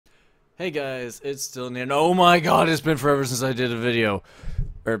Hey guys, it's still near. Oh my god, it's been forever since I did a video.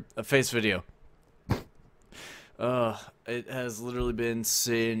 Or a face video. It has literally been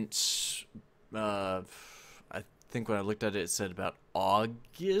since, I think when I looked at it, it said about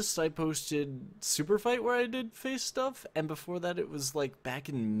August I posted Super Fight where I did face stuff. And before that, it was like back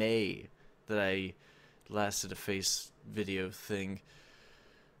in May that I last did a face video thing.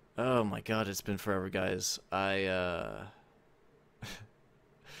 Oh my god, it's been forever, guys.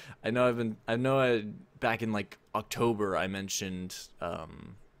 I know back in like October I mentioned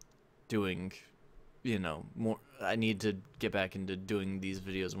doing, more. I need to get back into doing these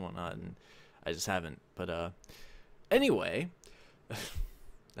videos and whatnot, and I just haven't. But anyway,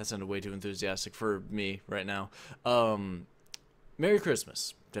 that sounded way too enthusiastic for me right now. Merry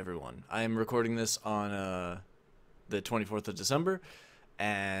Christmas to everyone. I am recording this on the 24th of December,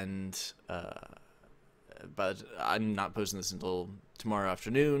 and but I'm not posting this until tomorrow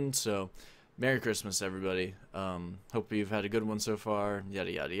afternoon, so Merry Christmas, everybody. Hope you've had a good one so far,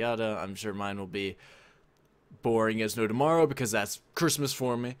 yada yada yada. I'm sure mine will be boring as no tomorrow, because that's Christmas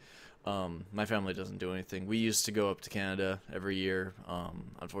for me. My family doesn't do anything. We used to go up to Canada every year.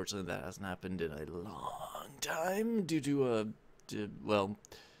 Unfortunately, that hasn't happened in a long time due to, well,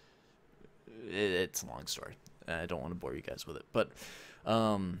 it's a long story. I don't want to bore you guys with it, but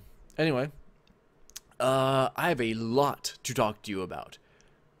anyway, I have a lot to talk to you about.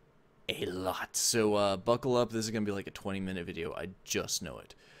 A lot. So buckle up. This is gonna be like a 20-minute video. I just know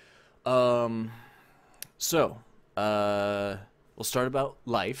it. So we'll start about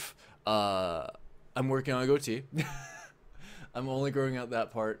life. I'm working on a goatee. I'm only growing out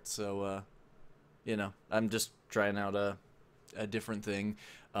that part, so I'm just trying out a different thing.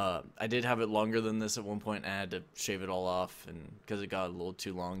 I did have it longer than this at one point, and I had to shave it all off, and because it got a little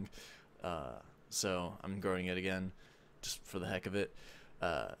too long. So I'm growing it again, just for the heck of it.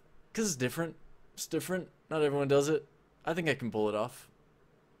 Because it's different. It's different. Not everyone does it. I think I can pull it off.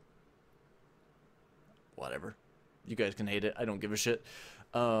 Whatever. You guys can hate it. I don't give a shit.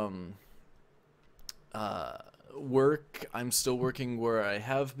 Work. I'm still working where I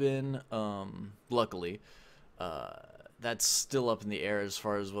have been, luckily. That's still up in the air as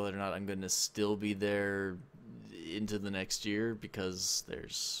far as whether or not I'm going to still be there into the next year, because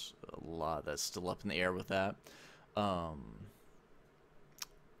there's a lot that's still up in the air with that.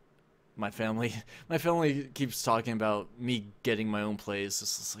 My family keeps talking about me getting my own place.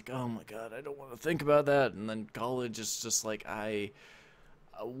 It's just like, oh my god, I don't want to think about that. And then college is just like,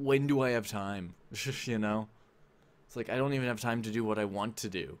 when do I have time? You know? It's like, I don't even have time to do what I want to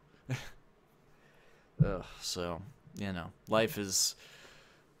do. Ugh, so, life is,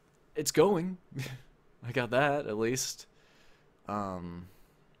 it's going. I got that, at least. But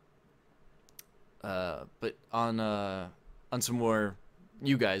on some more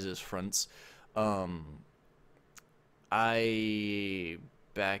you guys' fronts, I,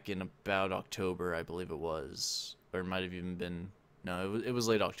 back in about October, I believe it was, or it might have even been, no, it was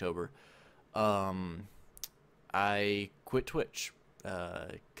late October, I quit Twitch,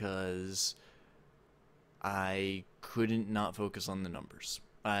 because I couldn't not focus on the numbers.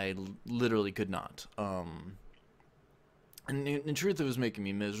 I literally could not. And in truth, it was making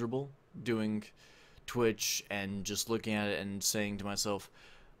me miserable doing Twitch and just looking at it and saying to myself,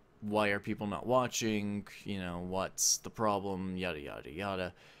 why are people not watching? What's the problem? Yada, yada,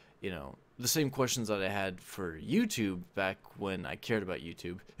 yada. The same questions that I had for YouTube back when I cared about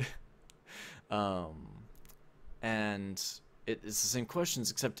YouTube. And it's the same questions,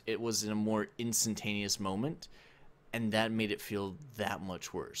 except it was in a more instantaneous moment, and that made it feel that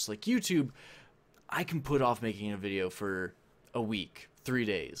much worse. Like YouTube, I can put off making a video for a week, 3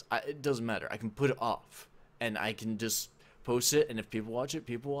 days. It doesn't matter. I can put it off, and I can just post it, and if people watch it,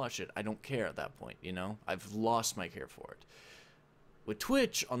 people watch it. I don't care at that point, I've lost my care for it. With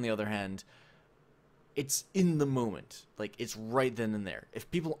Twitch, on the other hand, it's in the moment. Like, it's right then and there. If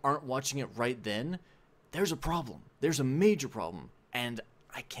people aren't watching it right then, there's a problem. There's a major problem, and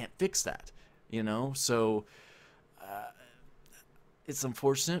I can't fix that, So, it's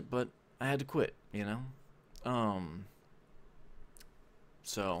unfortunate, but I had to quit,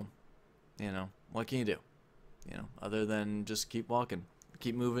 So, what can you do? Other than just keep walking,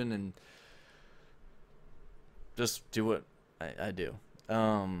 keep moving, and just do what I do.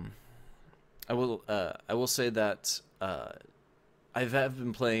 I will say that I have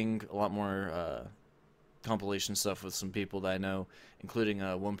been playing a lot more compilation stuff with some people that I know, including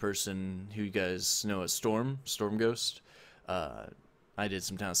one person who you guys know as Storm Ghost. I did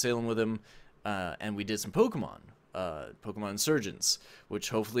some Town Salem with him, and we did some Pokemon Insurgents, which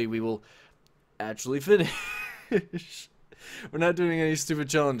hopefully we will actually finish. We're not doing any stupid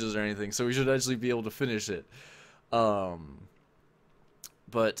challenges or anything, so we should actually be able to finish it.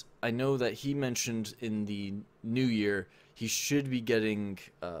 But I know that he mentioned in the new year he should be getting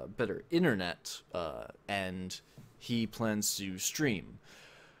better internet, and he plans to stream.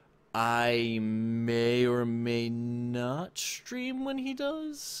 I may or may not stream when he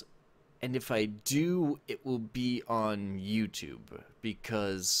does, and if I do, it will be on YouTube,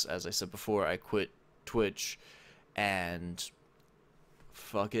 because, as I said before, I quit Twitch, and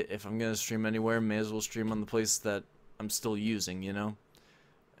fuck it, if I'm gonna stream anywhere, may as well stream on the place that I'm still using, you know?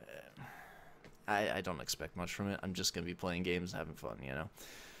 I don't expect much from it. I'm just gonna be playing games and having fun, you know?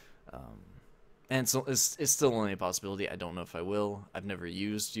 And so it's still only a possibility. I don't know if I will. I've never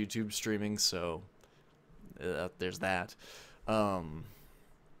used YouTube streaming, so there's that. But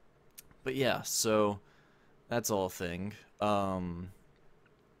yeah, so that's all a thing.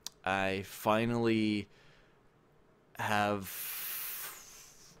 I finally have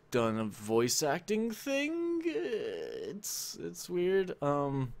done a voice acting thing. It's weird.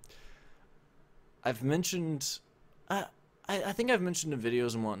 I've mentioned, I think I've mentioned in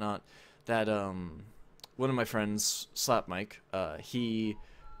videos and whatnot that one of my friends, Slap Mike, he,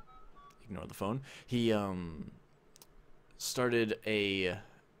 ignore the phone, he started a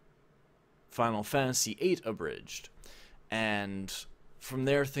Final Fantasy VIII abridged, and from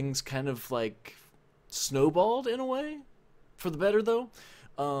there things kind of like snowballed in a way, for the better though.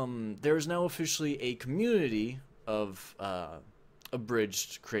 There is now officially a community of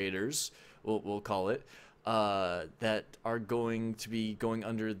abridged creators, we'll call it, that are going to be going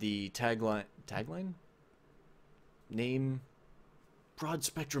under the tagline name, broad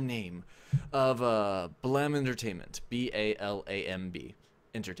spectrum name of Balam Entertainment, BALAMB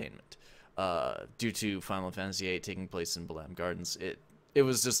Entertainment, due to Final Fantasy VIII taking place in Balam Gardens. It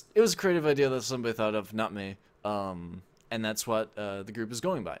was a creative idea that somebody thought of, not me, and that's what the group is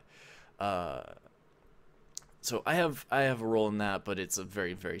going by. So I have a role in that, but it's a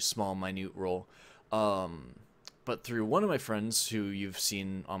very, very small, minute role. But through one of my friends who you've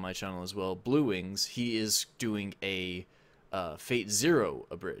seen on my channel as well, Blue Wings, he is doing a Fate Zero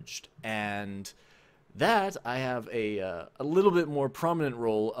abridged, and that I have a little bit more prominent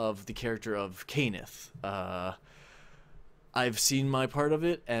role of the character of Caneth. I've seen my part of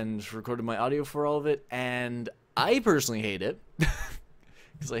it and recorded my audio for all of it, and I personally hate it.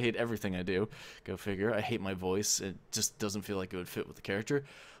 Because I hate everything I do. Go figure. I hate my voice. It just doesn't feel like it would fit with the character.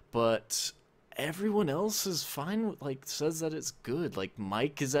 But everyone else is fine with, like, says that it's good. Like,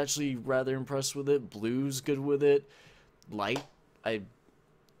 Mike is actually rather impressed with it. Blue's good with it. Light,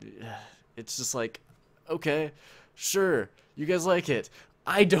 it's just like, okay, sure, you guys like it.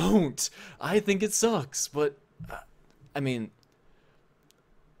 I don't. I think it sucks. But, I mean,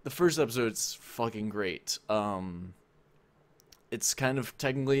 the first episode's fucking great. It's kind of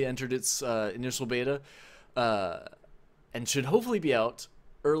technically entered its initial beta, and should hopefully be out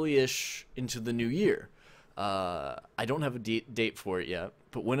early-ish into the new year. I don't have a date for it yet,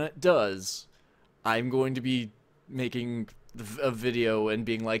 but when it does, I'm going to be making a video and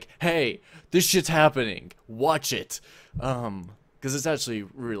being like, hey, this shit's happening, watch it. Because it's actually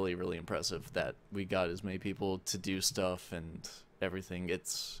really, really impressive that we got as many people to do stuff and everything.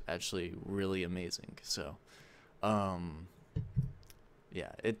 It's actually really amazing. So,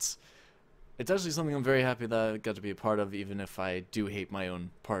 yeah, it's actually something I'm very happy that I got to be a part of, even if I do hate my own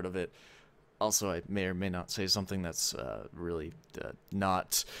part of it. Also, I may or may not say something that's really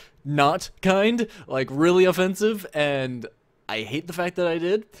not kind, like really offensive, and I hate the fact that I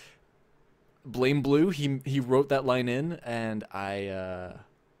did. Blame Blue. He wrote that line in, and I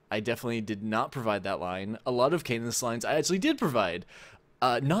definitely did not provide that line. A lot of Candace's lines I actually did provide,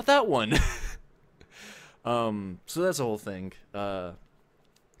 not that one. So that's the whole thing.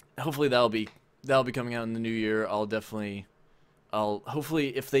 Hopefully that'll be coming out in the new year. Hopefully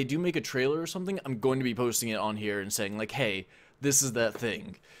if they do make a trailer or something, I'm going to be posting it on here and saying like, hey, this is that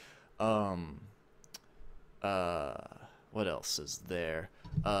thing. What else is there?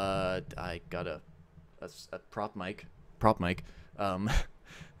 I got a prop mic.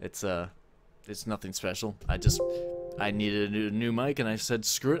 It's nothing special. I needed a new mic, and I said,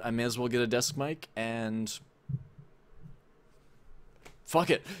 screw it, I may as well get a desk mic, and fuck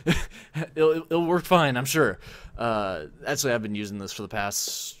it. it'll work fine, I'm sure. Actually, I've been using this for the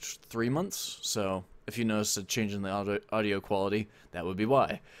past 3 months, so if you notice a change in the audio quality, that would be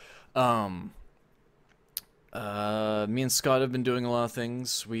why. Me and Scott have been doing a lot of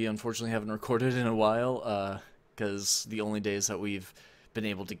things. We unfortunately haven't recorded in a while, because the only days that we've been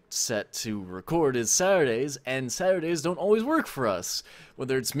able to set to record is Saturdays, and Saturdays don't always work for us,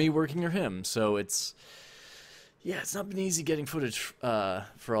 whether it's me working or him. So it's yeah, it's not been easy getting footage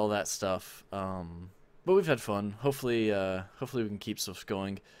for all that stuff. But we've had fun. Hopefully we can keep stuff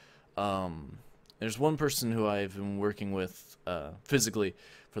going. Um, there's one person who I've been working with physically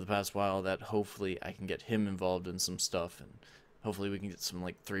for the past while that hopefully I can get him involved in some stuff, and hopefully we can get some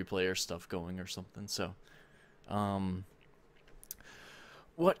like 3-player stuff going or something. So, um,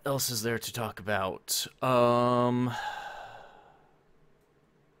 what else is there to talk about? God,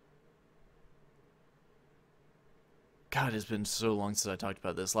 it's been so long since I talked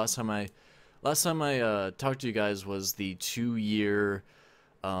about this. Last time I talked to you guys was the 2-year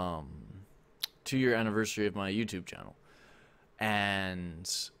 2-year anniversary of my YouTube channel. And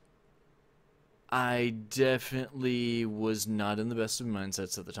I definitely was not in the best of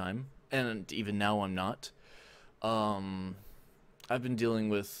mindsets at the time, and even now I'm not. Um I've been dealing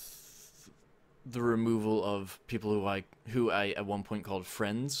with the removal of people who I at one point called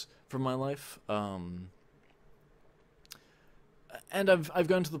friends from my life. And I've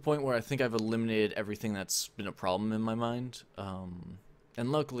gotten to the point where I think I've eliminated everything that's been a problem in my mind.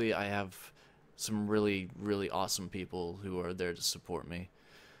 And luckily, I have some really, really awesome people who are there to support me.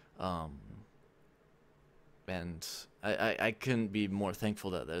 Um, and I couldn't be more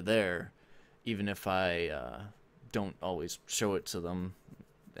thankful that they're there, even if I don't always show it to them,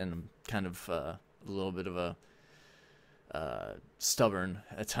 and I'm kind of a little bit of a stubborn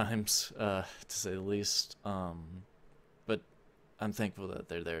at times, to say the least. But I'm thankful that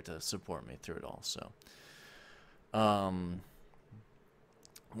they're there to support me through it all. So,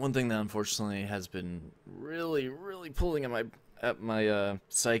 one thing that unfortunately has been really, really pulling at my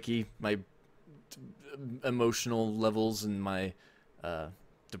psyche, my emotional levels, and my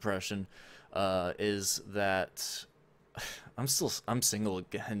depression, is that I'm single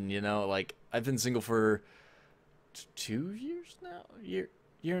again. You know, like I've been single for 2 years now, year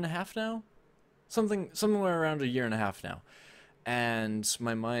and a half now, somewhere around a year and a half now. And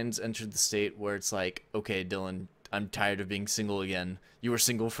my mind's entered the state where it's like, okay, Dylan, I'm tired of being single again. You were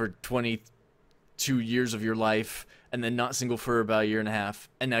single for 22 years of your life, and then not single for about a year and a half,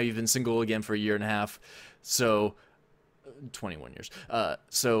 and now you've been single again for a year and a half, so 21 years.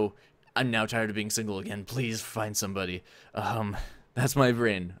 So I'm now tired of being single again. Please find somebody. That's my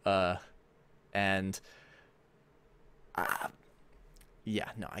brain. And yeah,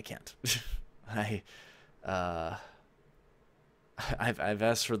 no, I can't. I I've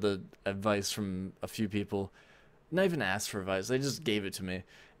asked for the advice from a few people. Not even asked for advice, they just gave it to me.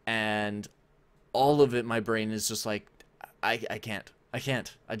 And all of it, my brain is just like, I can't. I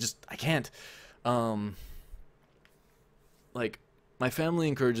can't. Like, my family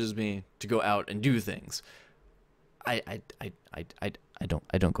encourages me to go out and do things. I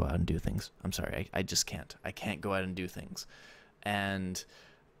don't go out and do things. I'm sorry, I just can't. I can't go out and do things. And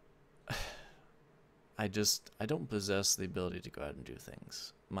I don't possess the ability to go out and do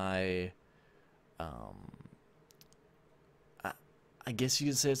things. I guess you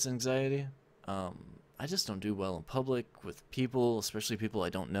could say it's anxiety. I just don't do well in public with people, especially people I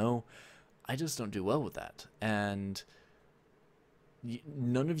don't know. I just don't do well with that. And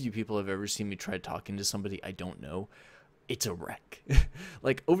none of you people have ever seen me try talking to somebody I don't know. It's a wreck.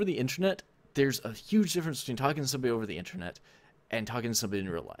 Like, over the internet, there's a huge difference between talking to somebody over the internet and talking to somebody in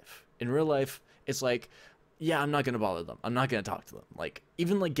real life. In real life, it's like, yeah, I'm not going to bother them. I'm not going to talk to them. Like,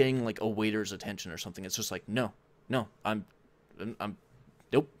 even like getting like a waiter's attention or something, it's just like, no, I'm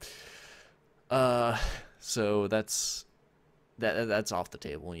nope. So that's off the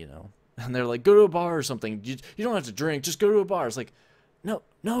table, you know. And they're like, go to a bar or something. You don't have to drink. Just go to a bar. It's like, no.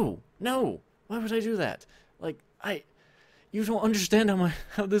 Why would I do that? Like, you don't understand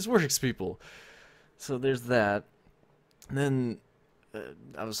how this works, people. So there's that. And then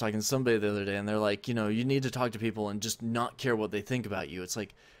I was talking to somebody the other day, and they're like, you know, you need to talk to people and just not care what they think about you. It's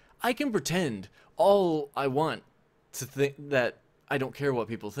like, I can pretend all I want to think that I don't care what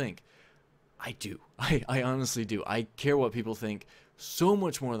people think. I do. I honestly do. I care what people think so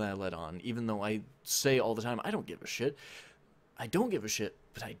much more than I let on, even though I say all the time, I don't give a shit. I don't give a shit,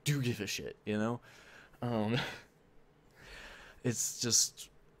 but I do give a shit, you know? It's just,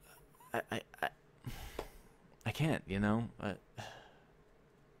 I can't, you know?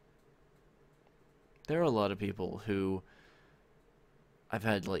 There are a lot of people who I've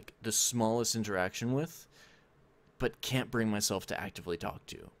had, like, the smallest interaction with, but can't bring myself to actively talk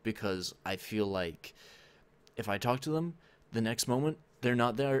to, because I feel like if I talk to them, the next moment they're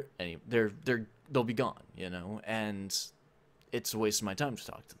not there they'll be gone, you know, and it's a waste of my time to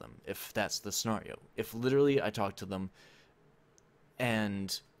talk to them if that's the scenario. If literally I talked to them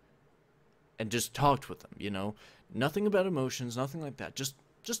and just talked with them, you know, nothing about emotions, nothing like that, just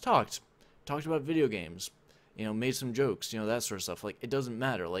talked about video games, you know, made some jokes, you know, that sort of stuff. Like, it doesn't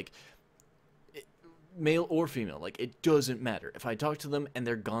matter. Like, male or female, like, it doesn't matter. If I talk to them and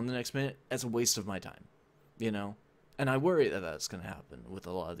they're gone the next minute, that's a waste of my time, you know? And I worry that that's going to happen with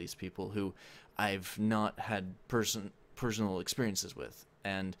a lot of these people who I've not had personal experiences with.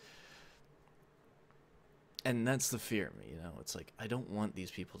 And that's the fear in me, you know? It's like, I don't want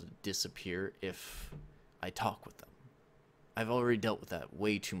these people to disappear if I talk with them. I've already dealt with that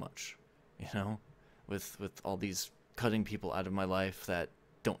way too much, you know? With all these cutting people out of my life that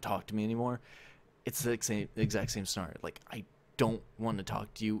don't talk to me anymore. It's the exact same scenario. Like, I don't want to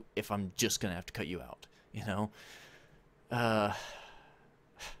talk to you if I'm just going to have to cut you out, you know? God,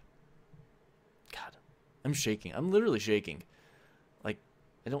 I'm shaking. I'm literally shaking. Like,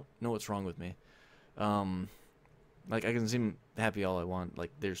 I don't know what's wrong with me. Like, I can seem happy all I want.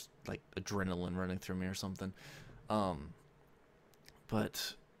 Like, there's, like, adrenaline running through me or something.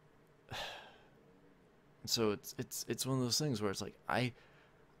 But, so it's one of those things where it's like,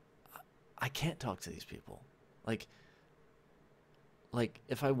 I can't talk to these people. Like,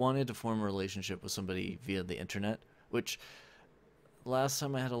 if I wanted to form a relationship with somebody via the internet, which last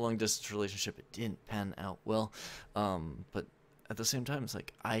time I had a long distance relationship, it didn't pan out well. But at the same time, it's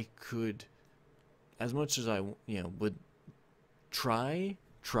like, I could, as much as I, you know, would try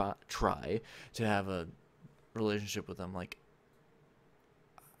to have a relationship with them, like,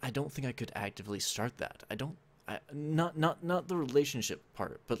 I don't think I could actively start that. Not the relationship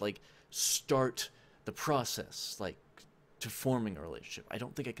part, but like start the process, like, to forming a relationship. I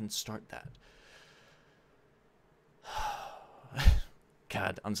don't think I can start that.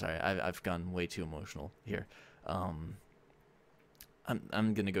 God, I'm sorry. I've gone way too emotional here. I'm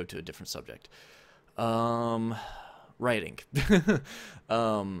gonna go to a different subject. Writing.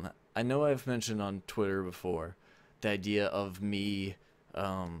 I know I've mentioned on Twitter before the idea of me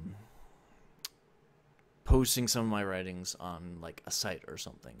posting some of my writings on, like, a site or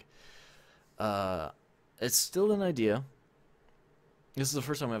something. It's still an idea. This is the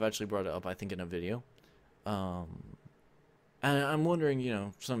first time I've actually brought it up, I think, in a video. And I'm wondering, you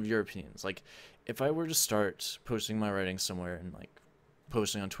know, some of your opinions. Like, if I were to start posting my writing somewhere and, like,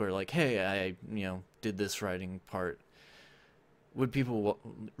 posting on Twitter, like, hey, I, you know, did this writing part, would people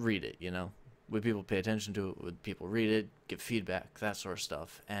read it, you know? Would people pay attention to it? Would people read it, give feedback, that sort of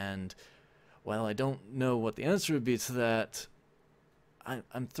stuff? And while I don't know what the answer would be to that,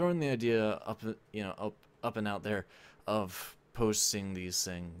 I'm throwing the idea up, you know, up and out there of posting these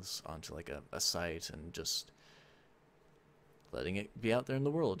things onto, like, a site and just letting it be out there in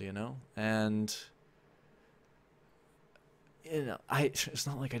the world, you know? And, you know, it's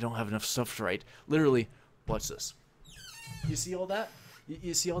not like I don't have enough stuff to write. Literally, watch this. You see all that?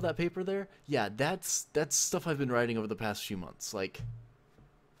 You see all that paper there? Yeah, that's stuff I've been writing over the past few months. Like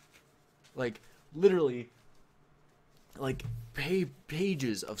literally, like,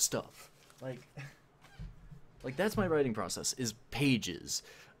 pages of stuff. Like that's my writing process, is pages.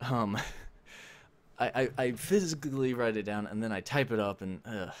 I physically write it down and then I type it up, and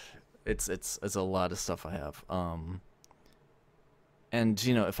it's a lot of stuff I have. And,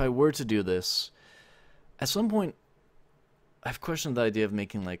 you know, if I were to do this, at some point, I've questioned the idea of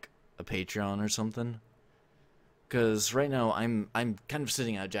making, like, a Patreon or something. Because right now, I'm kind of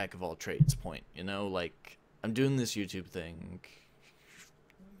sitting at a jack of all trades point, you know? Like, I'm doing this YouTube thing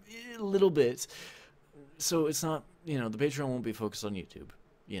a little bit. So it's not, you know, the Patreon won't be focused on YouTube.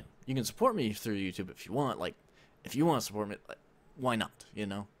 You know, you can support me through YouTube if you want. Like, if you want to support me, like, why not, you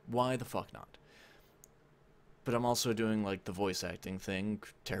know? Why the fuck not? But I'm also doing, like, the voice acting thing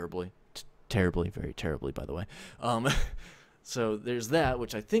terribly. Terribly, very terribly, by the way. So there's that,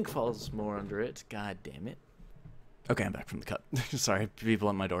 which I think falls more under it. God damn it. Okay, I'm back from the cut. Sorry, people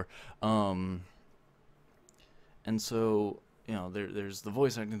at my door. And so, you know, there's the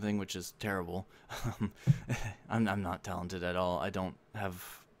voice acting thing, which is terrible. I'm not talented at all. I don't have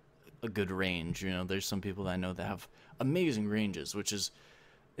a good range. You know, there's some people that I know that have amazing ranges, which is,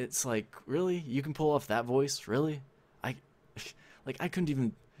 it's like, really? You can pull off that voice? Really? I couldn't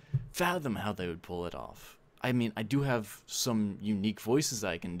even fathom how they would pull it off. I mean, I do have some unique voices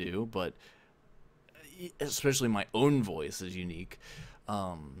I can do, but especially my own voice is unique.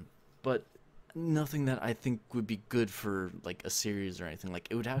 But nothing that I think would be good for, like, a series or anything. Like,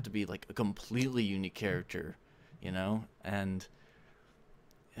 it would have to be, like, a completely unique character, you know? And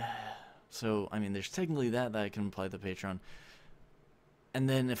so, I mean, there's technically that I can apply to the Patreon. And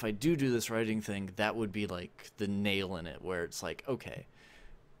then if I do this writing thing, that would be, like, the nail in it, where it's like, okay,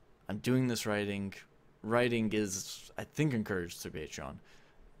 I'm doing this writing. Writing is, I think, encouraged through Patreon.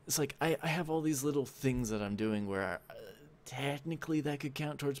 It's like, I have all these little things that I'm doing where technically that could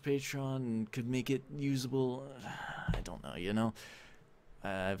count towards Patreon and could make it usable. I don't know, you know?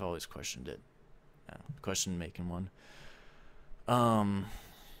 I've always questioned it. Questioned making one.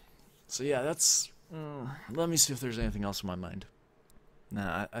 So yeah, that's... let me see if there's anything else in my mind.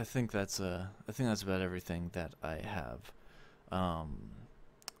 Nah, I think that's about everything that I have.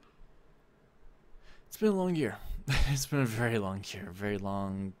 It's been a long year. It's been a very long year. Very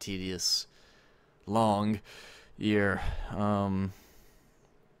long, tedious, long year. You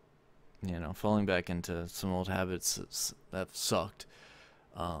know, falling back into some old habits that sucked.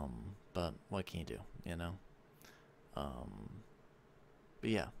 But what can you do, you know? But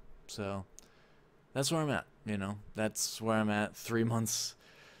yeah, so that's where I'm at, you know? That's where I'm at. 3 months,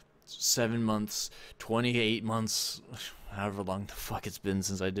 7 months, 28 months, however long the fuck it's been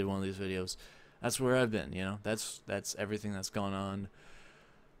since I did one of these videos. That's where I've been, you know? That's everything that's gone on,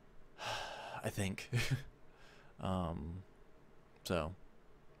 I think. So,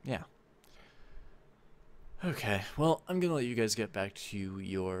 yeah. Okay, well, I'm gonna let you guys get back to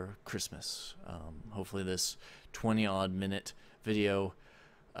your Christmas. Hopefully this 20-odd minute video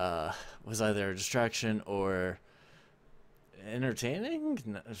was either a distraction or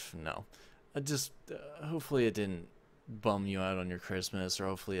entertaining? No. Just, hopefully it didn't bum you out on your Christmas, or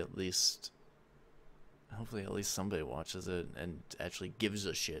hopefully at least somebody watches it and actually gives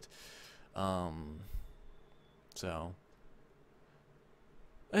a shit. So,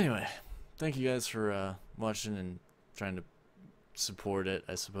 anyway, thank you guys for watching and trying to support it,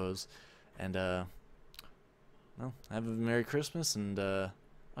 I suppose. And well, have a Merry Christmas, and I'll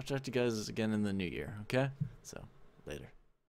talk to you guys again in the new year, okay? So, later.